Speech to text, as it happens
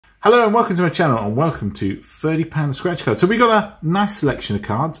Hello and welcome to my channel and welcome to £30 scratch cards. So we got a nice selection of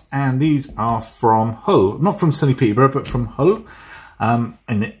cards and these are from Hull. Not from sunny Peterborough but from Hull.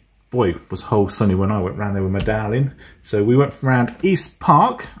 Boy, was Hull sunny when I went round there with my darling. So we went around East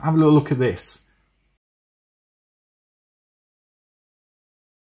Park. Have a little look at this.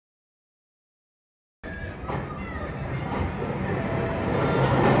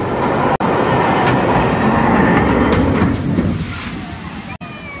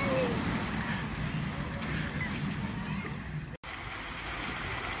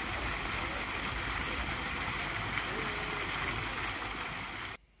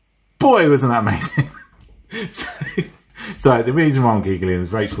 Boy, wasn't that amazing. so the reason why I'm giggling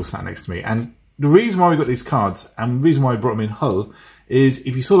is Rachel sat next to me. And the reason why we got these cards and the reason why I brought them in Hull is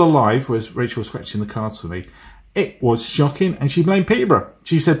if you saw the live where Rachel was scratching the cards for me, it was shocking and she blamed Peterborough.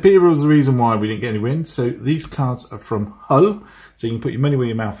 She said Peterborough was the reason why we didn't get any wins. So these cards are from Hull. So you can put your money where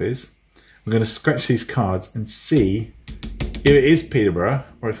your mouth is. We're going to scratch these cards and see if it is Peterborough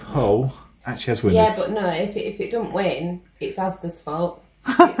or if Hull actually has winners. Yeah, but no, if it don't win, it's Asda's fault.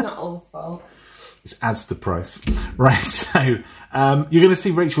 It's not Hull's fault. It's Asda price. Right, so you're going to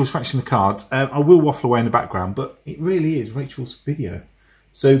see Rachel scratching the card. I will waffle away in the background, but it really is Rachel's video.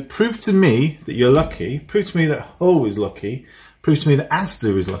 So prove to me that you're lucky. Prove to me that Hull is lucky. Prove to me that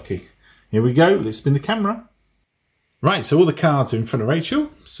Asda is lucky. Here we go. Let's spin the camera. Right, so all the cards are in front of Rachel.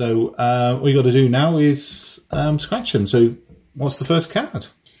 So all you got to do now is scratch them. So what's the first card?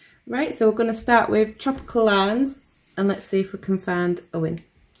 Right, so we're going to start with Tropical Lands. And let's see if we can find a win.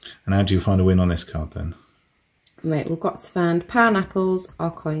 And how do you find a win on this card then? Right, we've got to find pineapples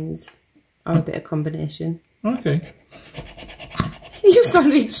or coins. Or a bit of combination. Okay. You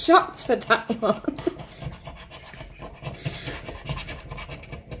sounded shocked for that one.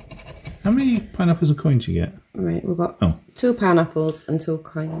 How many pineapples and coins you get? Right, we've got 2 pineapples and 2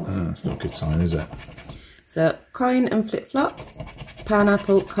 coins. That's not a good sign, is it? So, coin and flip-flops.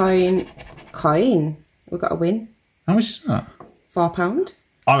 Pineapple, coin, coin. We've got a win. How much is that? £4.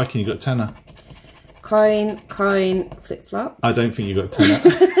 I reckon you got a tenner. Coin, flip-flop. I don't think you got a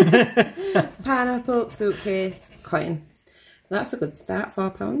tenner. Pineapple, suitcase, coin. That's a good start,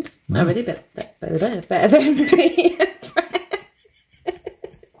 £4. No. Already better than me.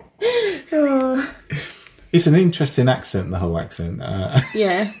 Oh. It's an interesting accent, the whole accent.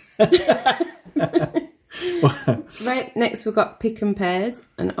 Yeah. Right, next we've got pick and pairs,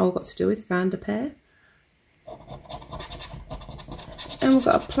 and all we've got to do is find a pair. And we've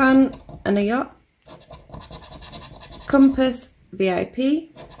got a plant and a yacht, compass, VIP,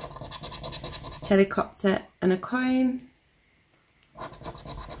 helicopter and a coin,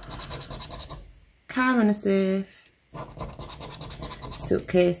 car and a safe,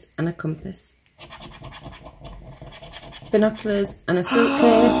 suitcase and a compass, binoculars and a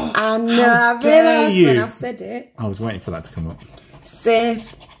suitcase. I know, I realised when I said it. I was waiting for that to come up.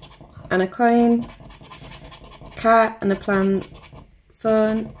 Safe and a coin, car and a plant,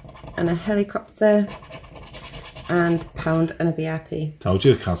 phone and a helicopter, and pound and a VIP. Told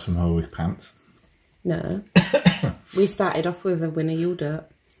you the cards from Hull with pants. No. We started off with a winner, you don't.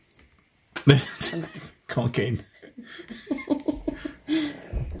 Can't get in.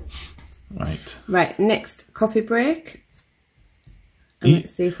 Right. Right, next coffee break. And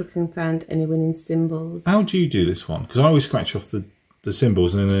let's see if we can find any winning symbols. How do you do this one? Because I always scratch off the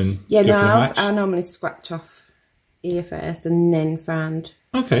symbols and then yeah, go no, for the match. I normally scratch off here first and then find.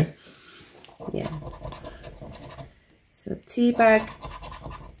 Okay. Yeah. So tea bag,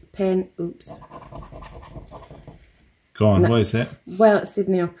 pen, oops. Go on, what is it? Well, it's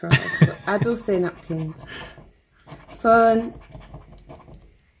Sydney Opera House, but I do say napkins. Phone,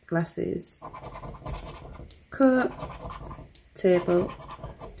 glasses, coat, table,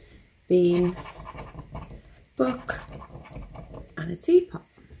 bean, book, and a teapot.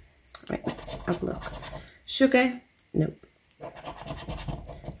 Right, let's have a look. Sugar, nope.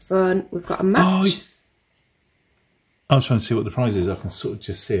 Phone, we've got a match. Oh, I was trying to see what the prize is. I can sort of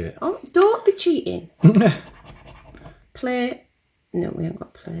just see it. Oh, don't be cheating. Plate, no, we haven't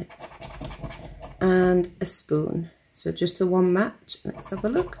got plate. And a spoon. So just the one match. Let's have a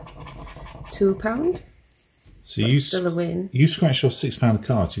look. £2. So that's still a win. You scratched off £6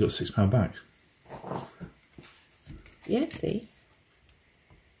 cards. You got £6 back. Yeah, see.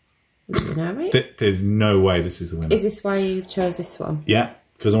 You know, right? There's no way this is a winner. Is this why you chose this one? Yeah,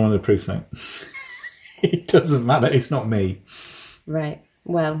 because I wanted to prove something. It doesn't matter. It's not me. Right.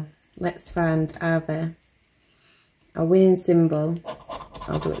 Well, let's find either a winning symbol.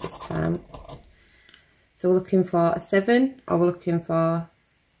 I'll do it this time. So we're looking for a 7, or we're looking for,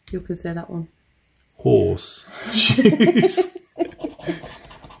 you can say that one. Horse. Shoes.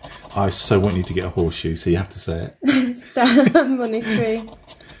 I so want you to get a horseshoe, so you have to say it. Star, money tree,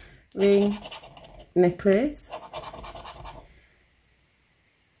 ring, necklace,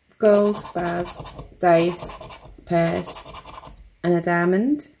 gold bars, dice, purse, and a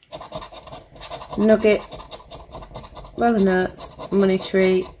diamond, nugget, roll of notes, money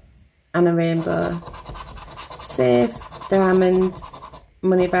tree, and a rainbow, safe, diamond,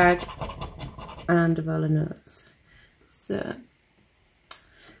 money bag, and a roll of notes. So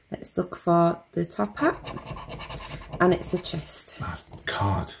let's look for the top hat, and it's a chest. That's a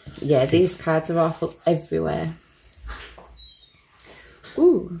card. Yeah, these cards are awful everywhere.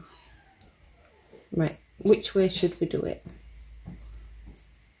 Ooh. Right, which way should we do it?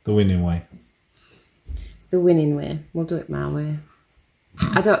 The winning way. The winning way. We'll do it my way.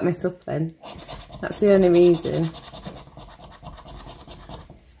 I don't mess up then. That's the only reason.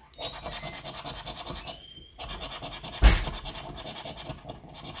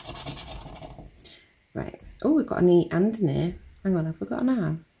 Right. Oh, we've got an E and an A. Hang on, have we got an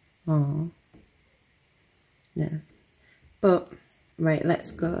R? Oh. No. But, right,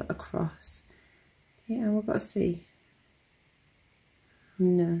 let's go across. Yeah, we've got a C.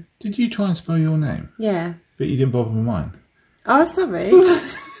 No. Did you try and spell your name? Yeah. But you didn't bother with mine? Oh, sorry.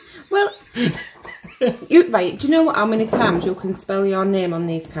 Well, right, do you know what? How many times you can spell your name on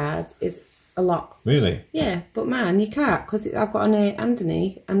these cards is a lot. Really? Yeah, but man, you can't, because I've got an A and an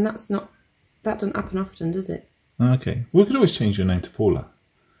E, and that doesn't happen often, does it? Okay. We could always change your name to Paula.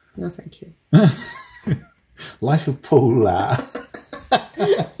 No, thank you. Life of Paula.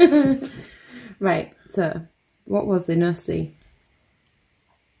 Right, so, what was the no C?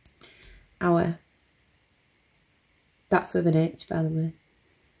 Our. That's with an H, by the way.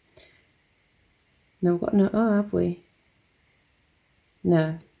 No, we've got no O, have we?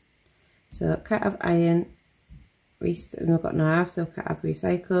 No. So, can't have iron. We've got no half, so can't have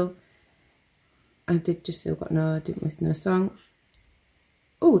recycle. I did just say we've got no, didn't miss no song.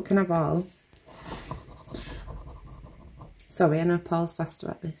 Oh, we can have all. Sorry, I know Paul's faster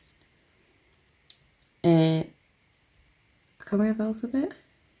at this. Can we have alphabet?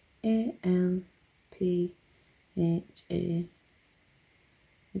 A, L, P, H, A.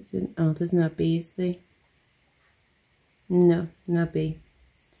 Oh, there's no B, is there? No, no B.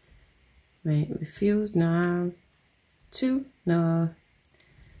 Right, refuse, no. Two, no.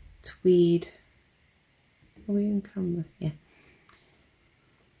 Tweed. Are we in camera? Yeah.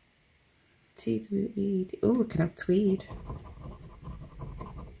 T-W-E-D. Oh, we can have tweed.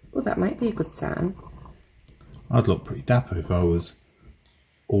 Oh, that might be a good sign. I'd look pretty dapper if I was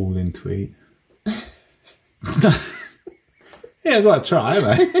all in tweed. Yeah, I've got to try, haven't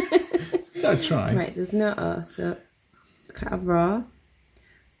I? Got to try. Right, there's no O, so I can't have raw,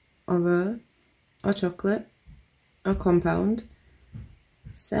 or raw, or chocolate, or compound.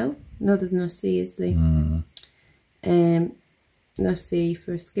 Cell? No, there's no C, is there? No C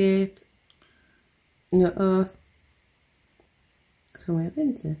for escape. No O. Can we have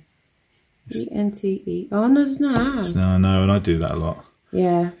enter? E-N-T-E. Oh, no, there's no R. No, and I do that a lot.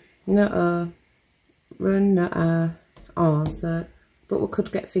 Yeah, no O. Run, no R. Oh, so, but we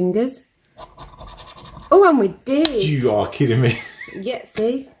could get fingers. Oh, and we did. You are kidding me. Yeah,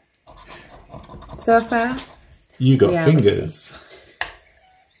 see? So far. You got fingers.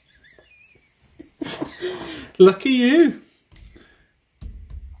 Lucky you.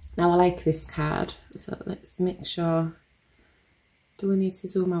 Now I like this card, so let's make sure. Do we need to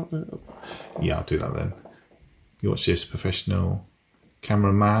zoom out a little bit? Yeah, I'll do that then. You watch this, professional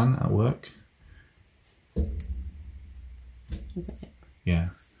cameraman at work. Is that it? Yeah.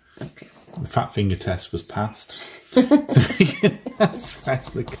 Okay. The fat finger test was passed. So we can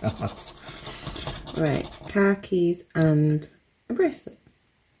scratch the cards. Right, car keys and a bracelet.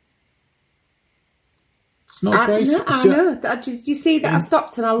 It's not a bracelet. I know. Did you see that? I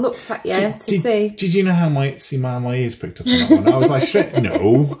stopped and I looked at you to see. Did you know how my ears pricked up on that one? I was like, straight,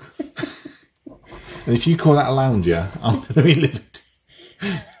 no. And if you call that a lounger, I'm going to be livid.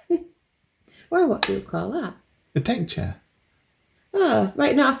 Well, what do you call that? A deck chair. Oh,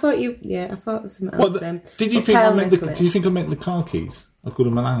 right. No, I thought you. Yeah, I thought it was something else. Did you think I meant the car keys? I called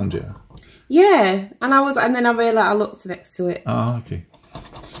them a lounger. Yeah, and then I realised I looked next to it. Oh, okay.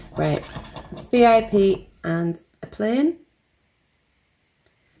 Right, VIP and a plane.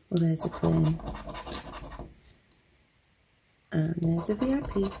 Well, there's a plane. And there's a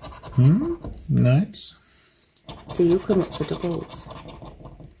VIP. Nice. See, you can look for doubles.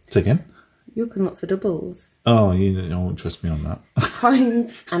 Say again? You can look for doubles. Oh, you don't trust me on that.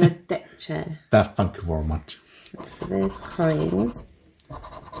 Coins and a deck chair. Thank you very much. So there's coins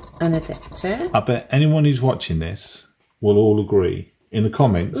and a deck chair. I bet anyone who's watching this will all agree in the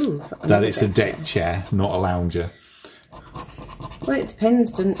comments that another it's a deck chair, not a lounger. Well, it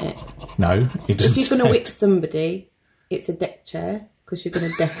depends, doesn't it? No, it doesn't. If you're going to whip somebody, it's a deck chair because you're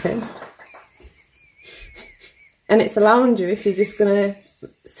going to deck them. And it's a lounger if you're just going to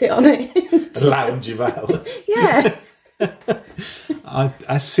sit on it. Lounge about. Yeah.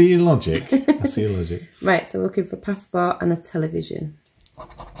 I see your logic. I see your logic. Right, so we're looking for a passport and a television.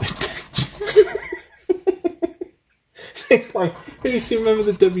 It's like, you see, remember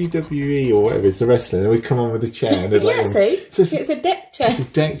the WWE or whatever, it's the wrestling, and we come on with a chair and they're like, yeah, see? It's a deck chair. It's a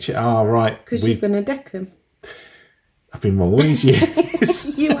deck chair. Oh, right. Because you're going to deck them. I've been wrong all these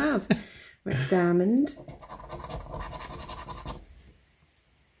years. You have. Right, diamond.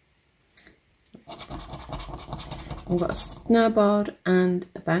 We've got a snowboard and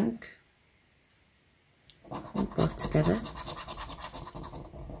a bank. Both together.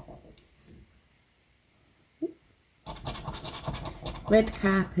 Red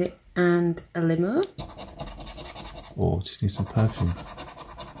carpet and a limo. Oh, just need some perfume.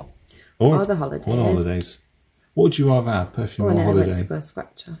 Or the holidays. Or holidays. What would you rather have, perfume or holiday? Went to go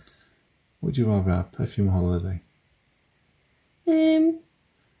scratch off. What would you rather have, perfume or holiday?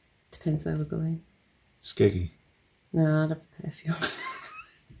 Depends where we're going. Skeggy. No, I'd have the perfume.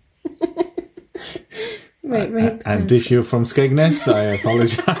 Right. And if you're from Skegness, I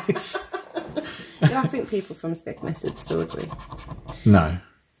apologise. I think people from Skegness would still agree. No.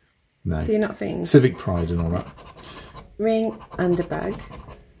 Do you not think? Civic pride and all that. Ring and a bag.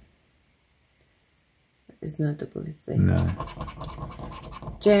 There's no double, is there? No.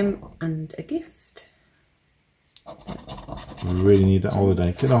 Gem and a gift. You really need that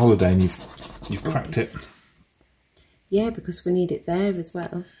holiday. Get a holiday and you've cracked it. Yeah, because we need it there as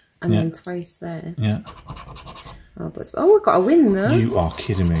well. And then twice there. Yeah. Oh, we've got a win though. You are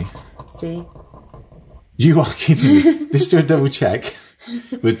kidding me. See? You are kidding me. Let's do a double check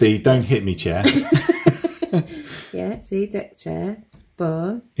with the don't hit me chair. Yeah, see, deck chair,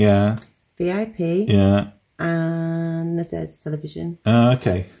 bar, yeah, VIP, yeah, and the dead television.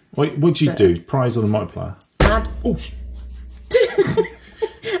 Okay. What do you do? Prize on the multiplier? Add. Oh.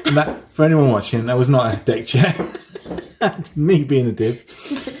 And that, for anyone watching, that was not a deck chair. Me being a div.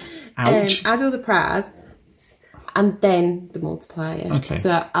 Ouch. Add all the prize and then the multiplier. Okay.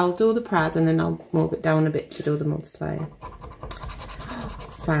 So I'll do the prize and then I'll move it down a bit to do the multiplier.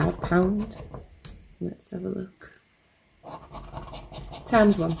 £5. Let's have a look.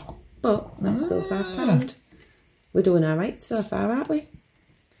 Times 1. But that's still £5. We're doing alright so far, aren't we?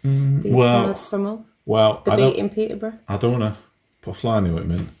 These cards from all. Well, the beat in Peterborough. I don't want to put a fly in the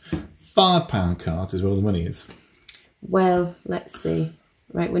ointment. £5 cards is where all the money is. Well, let's see.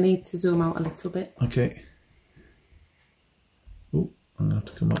 Right, we need to zoom out a little bit. Okay. Oh, I'm going to have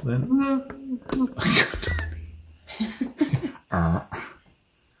to come up then.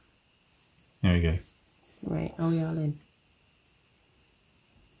 There we go. Right, oh, you're all in.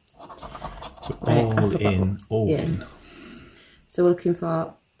 All in. So we're looking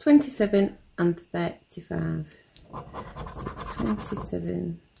for 27 and 35. So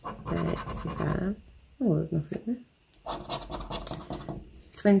 27, 35. Oh, there's nothing there.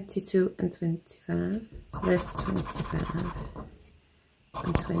 22 and 25. So there's 25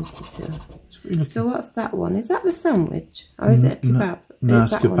 and 22. So what's that one? Is that the sandwich? Or is it a kebab? No,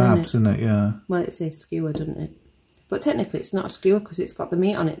 it's kebabs, isn't it? Yeah. Well, it says skewer, doesn't it? But technically it's not a skewer because it's got the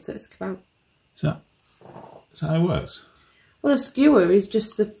meat on it, so it's a kebab. Is that how it works? Well, a skewer is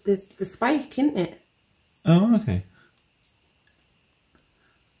just the spike, isn't it? Oh, okay.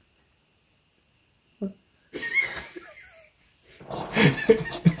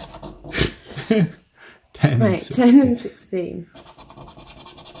 Right, 10 and 16.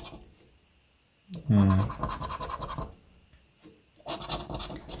 Yeah.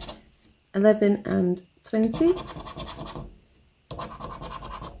 11 and 20.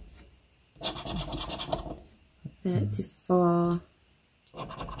 34.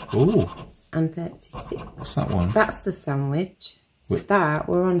 Ooh. And 36. What's that one? That's the sandwich. So that,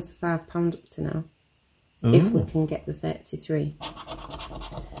 we're on £5 up to now. Ooh. If we can get the 33.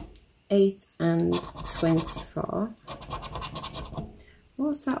 8 and 24.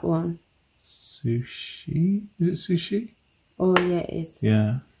 What's that one? Sushi? Is it sushi? Oh, yeah, it is.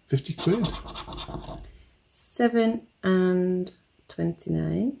 Yeah. 50 quid. 7 and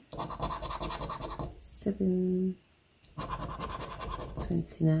 29. 7,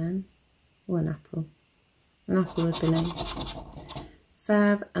 29. Oh, an apple. An apple would be nice.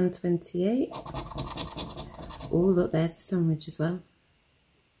 5 and 28. Oh, look, there's the sandwich as well.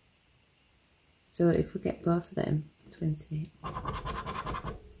 So if we get both of them, 28.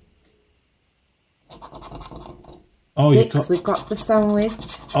 Oh, 6, we got the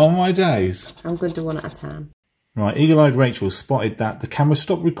sandwich. Oh my days. I'm going to do one at a time. Right, eagle-eyed Rachel spotted that the camera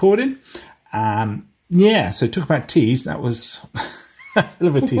stopped recording. Yeah, so talk about tease. That was a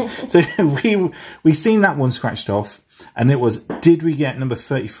little bit tease. So we seen that one scratched off, and it was, did we get number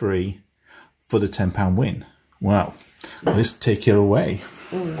 33 for the £10 win? Well, let's take it away.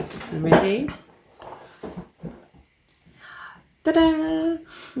 Ready? Ta-da!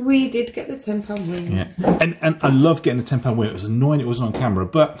 We did get the £10 win. Yeah, and I love getting the £10 win. It was annoying it wasn't on camera,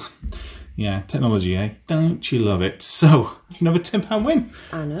 but yeah, technology, eh? Don't you love it? So, another £10 win.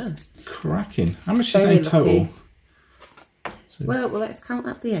 I know. Cracking. How much is that in total? So, well, let's count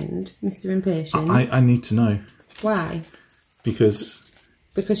at the end, Mr. Impatient. I need to know. Why? Because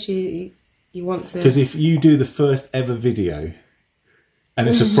you want to... Because if you do the first ever video and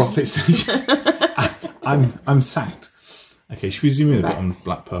it's a profit station, I'm sacked. Okay, should we zoom in a bit on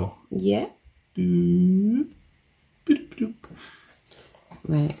Black Pearl? Yeah.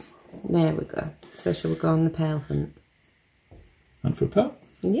 Right, there we go. So shall we go on the pearl hunt? Hunt for a pearl?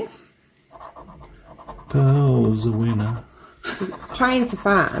 Yeah. Pearl's a winner. It's trying to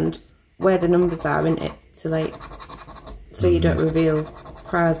find where the numbers are, isn't it? To like, so you don't reveal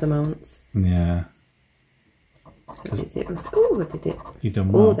prize amounts. Yeah. So is it? Oh, I did it. You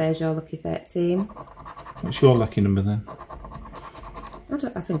done well. Oh, there's your lucky 13. What's your lucky number then?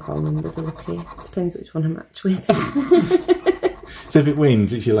 I think all numbers are lucky. Depends which one I match with. So if it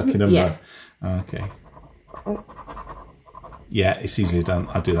wins, it's your lucky number. Yeah. Oh, okay. Yeah, it's easily done.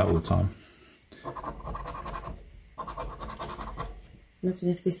 I do that all the time. Imagine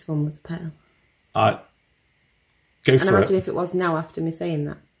if this one was a pearl. Go for it. And imagine if it was now after me saying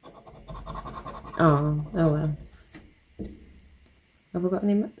that. Oh well. Have I got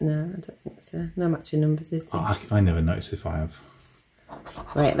any? No, I don't think so. No matching numbers, is there? I never notice if I have.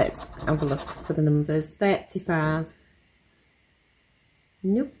 Right, let's have a look for the numbers. 35.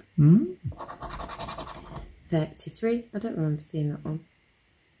 Nope. 33. I don't remember seeing that one.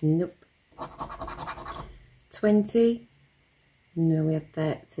 Nope. 20. No, we had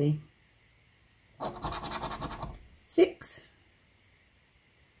 30. 6.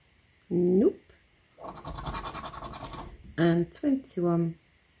 Nope. And 21.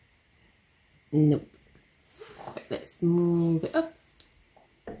 Nope. Let's move it up.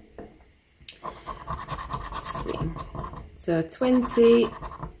 Let's see. So 20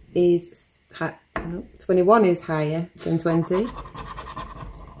 is high, no, 21 is higher than 20,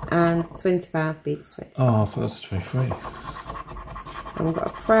 and 25 beats 20. Oh, I thought that was 23. And we've got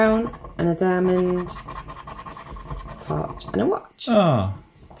a crown and a diamond, torch and a watch. Oh.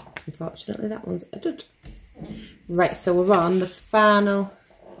 Unfortunately, that one's a dud. Right, so we're on the final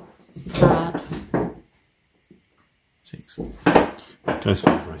card. 6. Goes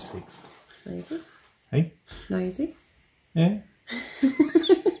for 6. Noisy. Hey? Noisy. Yeah?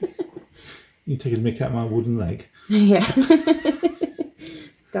 You taking a mick out of my wooden leg? Yeah.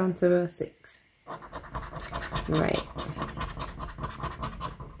 Down to row 6. Right.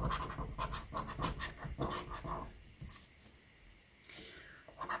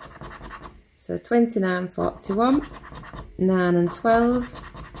 So 29, 41, 9 and 12,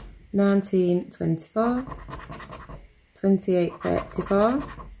 19, 24, 28, 34,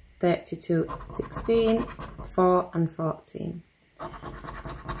 32, 16, 4 and 14.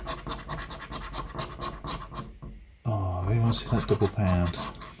 Oh, I want to see that double pound.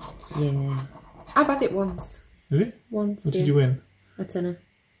 Yeah. I've had it once. Have you? Once, What did you win? A tenner.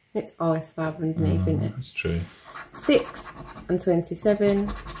 It's always 5 underneath, isn't it? That's true. 6 and 27,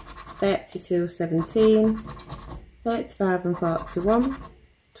 32, 17, 35 and 41,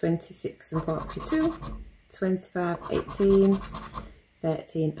 26 and 42, 25, 18,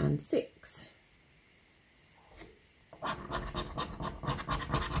 13 and 6.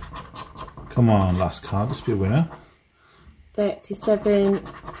 Come on, last card. Let's be a winner. 37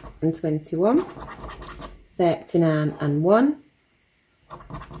 and 21, 39 and 1,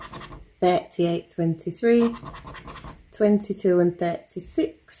 38, 23, 22 and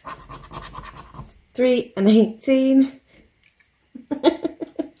 36, 3 and 18,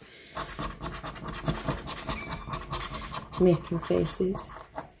 making faces,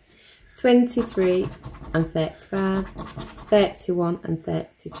 23 and 35, 31 and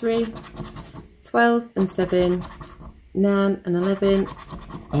 33, 12 and 7, 9 and 11,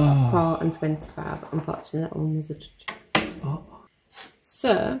 4 and 25. Unfortunately, that one was a touch.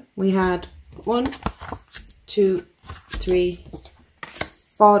 So we had 1, 2, 3,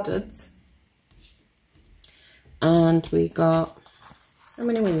 4 duds, and we got, how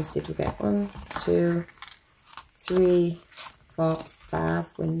many wins did we get? 1, 2, 3, 4, 5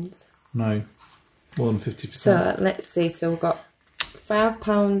 wins. No. More than 50%. So let's see. So we've got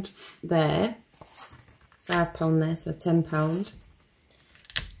 £5 there, £5 there, so £10.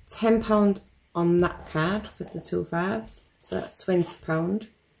 £10 on that card for the 2 5s, so that's £20.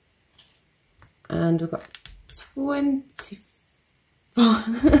 And we've got £4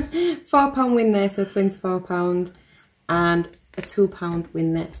 win there, so £24, and a £2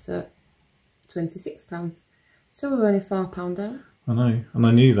 win there, so £26. So we're only £4 out. I know, and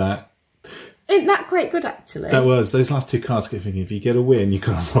I knew that. Isn't that quite good, actually? That was. Those last 2 cards get thinking, if you get a win, you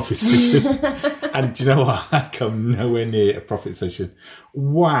come on a profit session. And do you know what? I come nowhere near a profit session.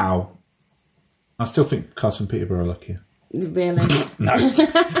 Wow. I still think cards from Peterborough are luckier. Really? No.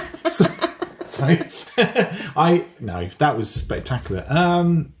 Sorry. No, that was spectacular.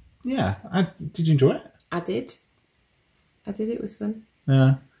 Yeah. Did you enjoy it? I did. It was fun.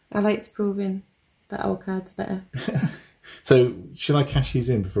 Yeah. I liked proving that our card's better. So, should I cash these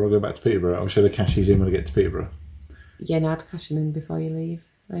in before I go back to Peterborough, or should I cash these in when I get to Peterborough? Yeah, no, I'd cash them in before you leave,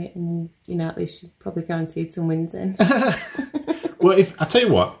 right? And then, you know, at least you've probably guaranteed some wins in. Well, I tell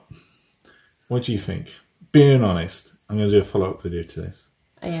you what do you think? Being honest, I'm going to do a follow-up video to this.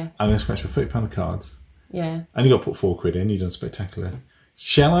 Oh, yeah. I'm going to scratch for £30 of cards. Yeah. I only got to put £4 in. You've done spectacular.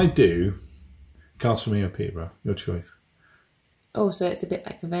 Shall I do cards for me or Peterborough? Your choice. Oh, so it's a bit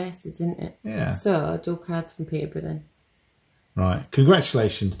like a versus, isn't it? Yeah. So, do cards from Peterborough then. Right.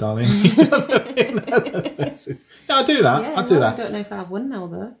 Congratulations, darling. Yeah, I'll do that. Yeah, I'll do that. I don't know if I've won now,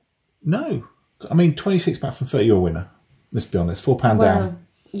 though. No. I mean, 26 back from 30, you're a winner. Let's be honest. £4 down.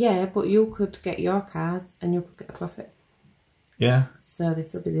 Yeah, but you could get your cards and you could get a profit. Yeah. So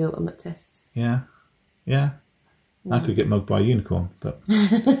this will be the ultimate test. Yeah. Yeah. I could get mugged by a unicorn, but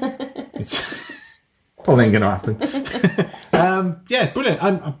it's probably ain't going to happen. Yeah, brilliant.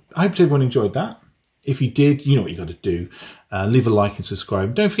 I hope everyone enjoyed that. If you did, you know what you got to do. Leave a like and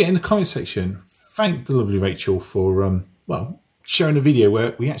subscribe. Don't forget in the comment section, thank the lovely Rachel for sharing a video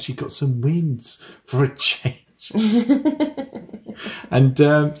where we actually got some wins for a change. And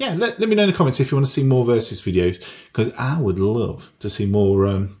let me know in the comments if you want to see more versus videos, because I would love to see more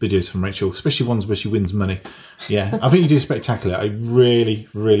videos from Rachel, especially ones where she wins money. Yeah, I think you do spectacular. I really,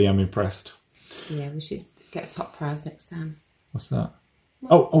 really am impressed. Yeah, we should get a top prize next time. What's that?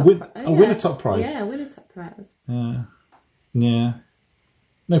 Win a top prize. Yeah, win a top prize. Yeah. Yeah.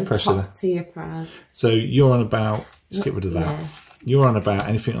 No pressure there. Top tier prize. So you're on about, let's get rid of that. Yeah. You're on about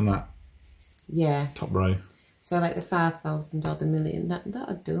anything on that top row. So like the 5,000 or the million,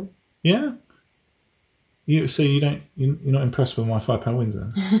 that'd do. Yeah. You're not impressed with my £5 wins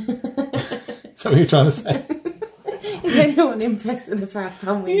then? Is that what you're trying to say? Is anyone impressed with the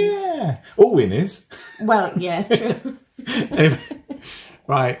 £5 wins? Yeah. All winners. Well, yeah, true. Anyway,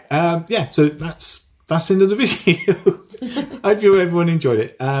 right. So that's the end of the video. I hope everyone enjoyed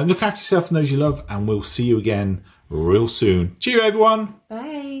it. Look after yourself and those you love, and we'll see you again real soon. Cheerio, everyone.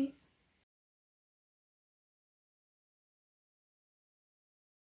 Bye.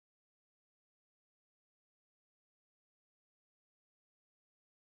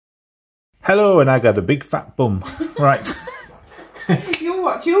 Hello, and I got a big fat bum. Right.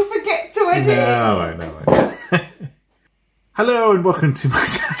 You'll forget to edit. No, I know. Hello, and welcome to my...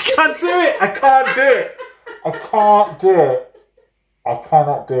 I can't do it. I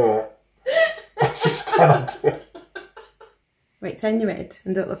cannot do it. I just cannot do it. Wait, turn your head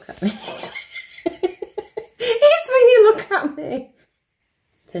and don't look at me. It's when you look at me.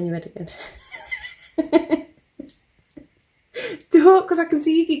 Turn your head again. Don't, because I can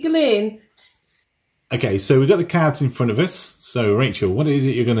see you giggling. Okay, so we've got the cards in front of us. So, Rachel, what is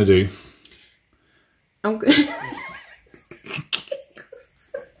it you're going to do? I'm good.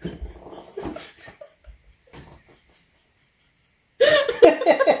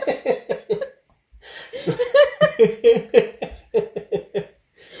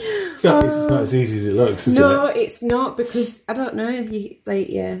 It's not as easy as it looks, is it? No, it's not, because I don't know.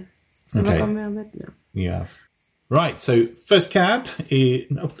 Yeah. Have I gone round bed? No. You have. Right, so first card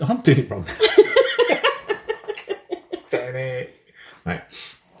is... No, I'm doing it wrong. Right.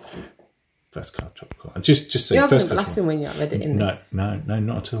 First card, top card. Just say You're first card. You're laughing when you're editing this. No,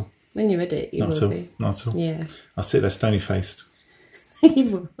 not at all. When you edit, you will be. Not at all. Yeah. I'll sit there stony-faced. You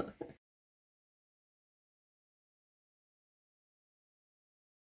will.